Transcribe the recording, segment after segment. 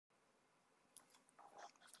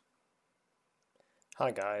Hi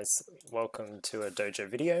guys, welcome to a dojo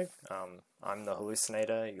video. I'm the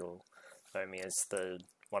Hallucinator. You'll know me as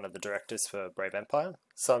one of the directors for Brave Empire.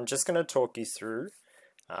 So I'm just going to talk you through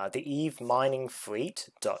the Eve Mining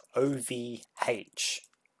Fleet.ovh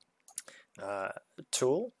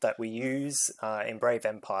tool that we use in Brave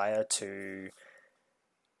Empire to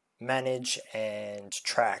manage and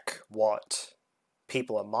track what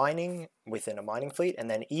people are mining within a mining fleet, and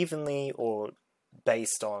then evenly or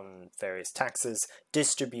based on various taxes,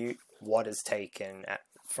 distribute what is taken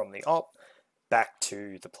from the op back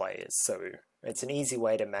to the players. So it's an easy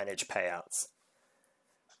way to manage payouts.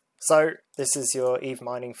 So this is your Eve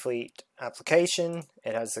Mining Fleet application.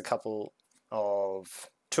 It has a couple of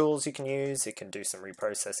tools you can use. It can do some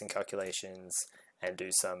reprocessing calculations and do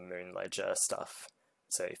some Moon Ledger stuff.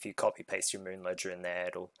 So if you copy paste your Moon Ledger in there,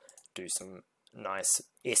 it'll do some nice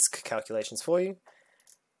ISK calculations for you.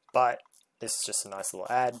 But this is just a nice little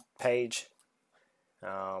ad page.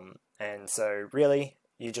 And so really,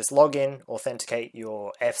 you just log in, authenticate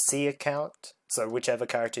your FC account. So whichever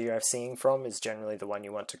character you're FCing from is generally the one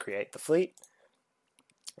you want to create the fleet.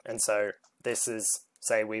 And so this is,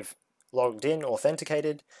 say we've logged in,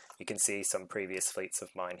 authenticated. You can see some previous fleets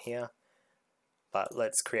of mine here. But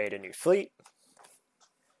let's create a new fleet.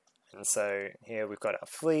 And so here we've got our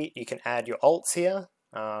fleet. You can add your alts here.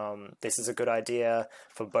 This is a good idea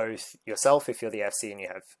for both yourself if you're the FC and you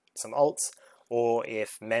have some alts, or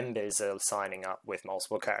if members are signing up with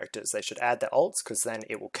multiple characters. They should add their alts, because then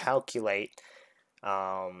it will calculate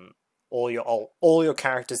all your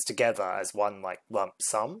characters together as one lump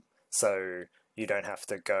sum, so you don't have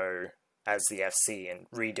to go as the FC and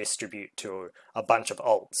redistribute to a bunch of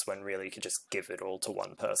alts when really you could just give it all to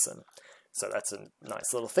one person. So that's a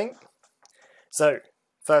nice little thing. So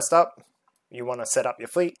first up, you want to set up your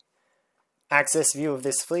fleet. Access view of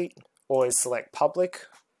this fleet, always select public.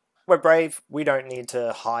 We're Brave, we don't need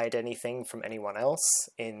to hide anything from anyone else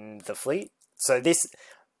in the fleet. So this,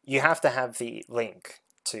 you have to have the link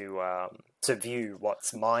to view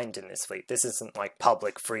what's mined in this fleet. This isn't like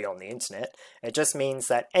public free on the internet. It just means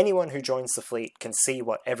that anyone who joins the fleet can see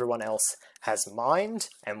what everyone else has mined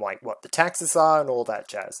and like what the taxes are and all that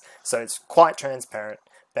jazz. So it's quite transparent.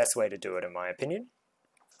 Best way to do it in my opinion.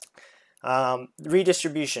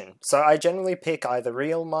 Redistribution. So I generally pick either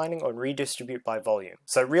real mining or redistribute by volume.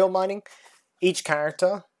 So real mining, each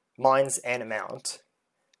character mines an amount.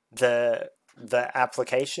 The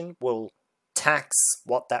application will tax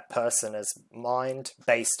what that person has mined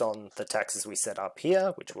based on the taxes we set up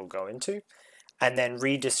here, which we'll go into, and then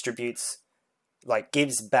redistributes, like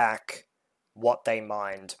gives back what they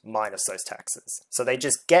mined minus those taxes. So they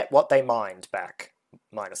just get what they mined back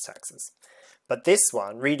minus taxes. But this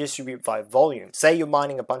one, redistribute by volume. Say you're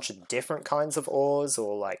mining a bunch of different kinds of ores,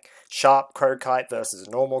 or like sharp crocite versus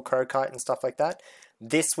normal crocite and stuff like that.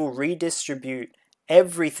 This will redistribute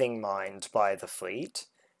everything mined by the fleet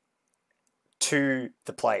to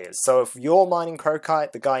the players. So if you're mining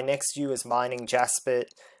crocite, the guy next to you is mining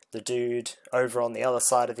jaspit, the dude over on the other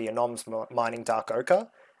side of the anom's mining dark ochre.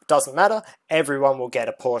 Doesn't matter, everyone will get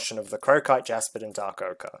a portion of the crocite, jaspit, and dark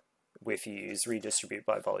ochre if you use redistribute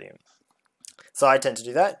by volume. So I tend to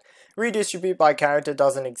do that. Redistribute by character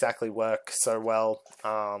doesn't exactly work so well.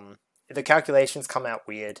 The calculations come out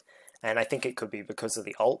weird, and I think it could be because of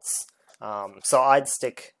the alts. So I'd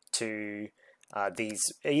stick to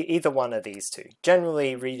either one of these two.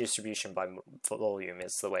 Generally, redistribution by volume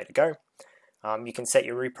is the way to go. You can set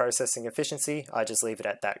your reprocessing efficiency. I just leave it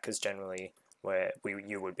at that because generally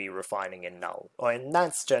you would be refining in null. And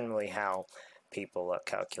that's generally how people are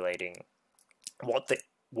calculating what the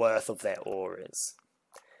worth of their ore is.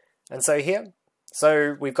 And so here,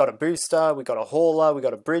 so we've got a booster, we've got a hauler, we've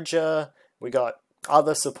got a bridger, we got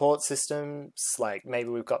other support systems, like maybe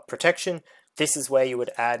we've got protection. This is where you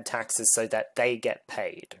would add taxes so that they get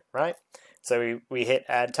paid, right? So we hit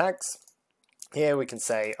add tax. Here we can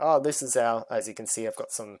say, oh, this is our, as you can see, I've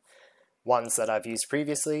got some ones that I've used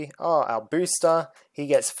previously. Oh, our booster, he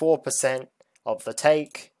gets 4% of the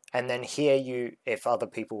take. And then here if other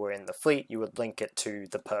people were in the fleet, you would link it to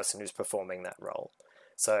the person who's performing that role.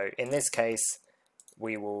 So in this case,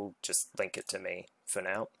 we will just link it to me for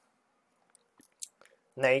now.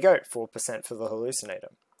 And there you go, 4% for the Hallucinator.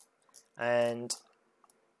 And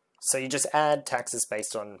so you just add taxes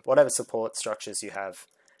based on whatever support structures you have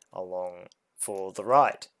along for the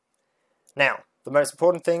ride. Now, the most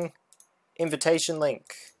important thing, invitation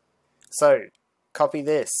link. So copy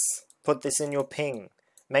this, put this in your ping.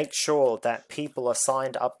 Make sure that people are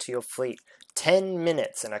signed up to your fleet 10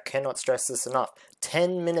 minutes, and I cannot stress this enough,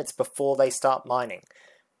 10 minutes before they start mining.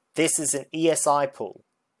 This is an ESI pool.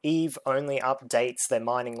 Eve only updates their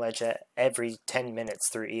mining ledger every 10 minutes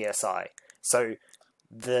through ESI. So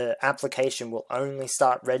the application will only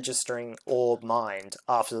start registering orb mined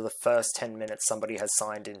after the first 10 minutes somebody has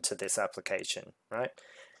signed into this application, right?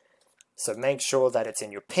 So make sure that it's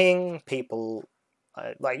in your ping. People,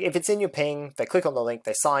 like if it's in your ping, they click on the link,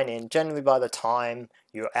 they sign in. Generally by the time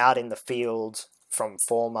you're out in the field from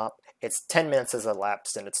form up, it's 10 minutes has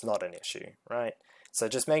elapsed and it's not an issue, right? So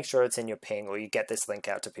just make sure it's in your ping, or you get this link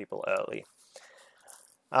out to people early.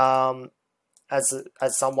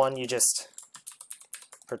 As someone, you just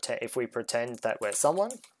if we pretend that we're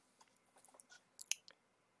someone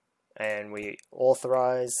and we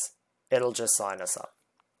authorize, it'll just sign us up.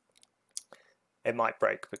 It might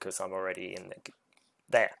break because I'm already in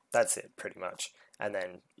there. That's it, pretty much. And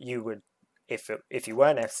then you would, if you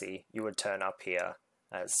weren't FC, you would turn up here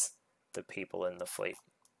as the people in the fleet.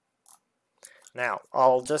 Now,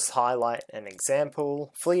 I'll just highlight an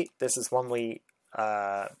example fleet. This is one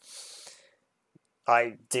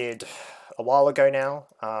I did a while ago now.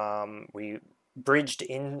 We bridged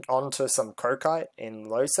in onto some crocite in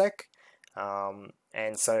LowSec,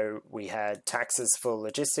 and so we had taxes for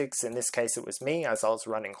logistics. In this case it was me, as I was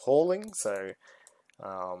running hauling, so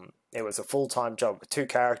it was a full-time job with 2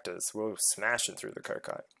 characters. We were smashing through the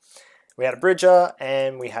crocite. We had a bridger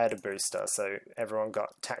and we had a booster, so everyone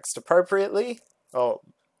got taxed appropriately, or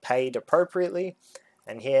paid appropriately.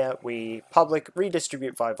 And here we public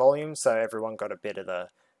redistribute by volume, so everyone got a bit of the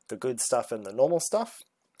good stuff and the normal stuff.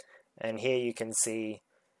 And here you can see,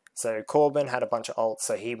 so Corbin had a bunch of alts,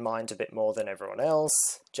 so he mined a bit more than everyone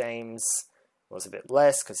else. James was a bit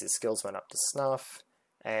less because his skills went up to snuff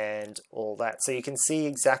and all that. So you can see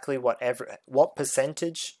exactly what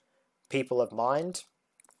percentage people have mined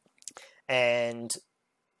and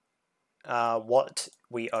what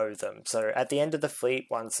we owe them. So at the end of the fleet,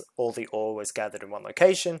 once all the ore was gathered in one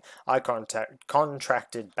location, I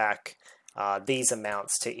contracted back these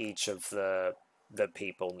amounts to each of the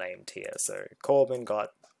people named here. So Corbin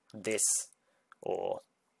got this ore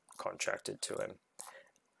contracted to him.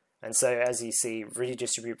 And so as you see,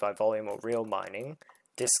 redistribute by volume or real mining,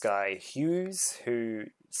 this guy Hughes, who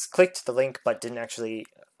clicked the link but didn't actually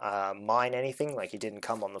mine anything, like he didn't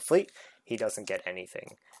come on the fleet, he doesn't get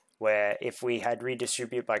anything. Where if we had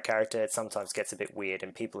redistribute by character, it sometimes gets a bit weird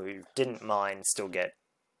and people who didn't mine still get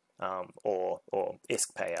or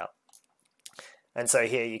ISK payout. And so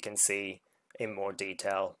here you can see in more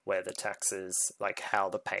detail where the taxes, like how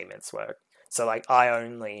the payments work. So like I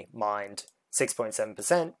only mined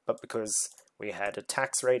 6.7%, but because we had a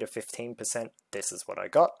tax rate of 15%, this is what I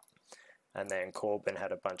got. And then Corbin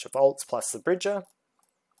had a bunch of alts plus the bridger,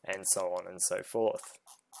 and so on and so forth.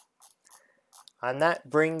 And that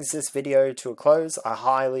brings this video to a close. I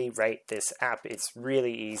highly rate this app. It's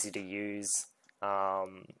really easy to use,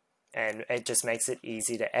 and it just makes it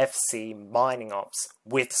easy to FC mining ops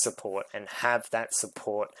with support and have that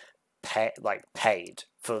support paid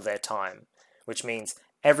for their time, which means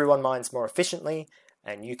everyone mines more efficiently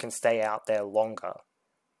and you can stay out there longer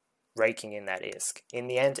raking in that ISK. In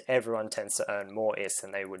the end, everyone tends to earn more ISK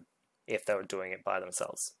than they would if they were doing it by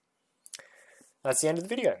themselves. That's the end of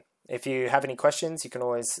the video. If you have any questions, you can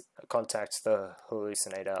always contact the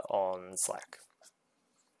Hallucinator on Slack.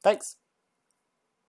 Thanks!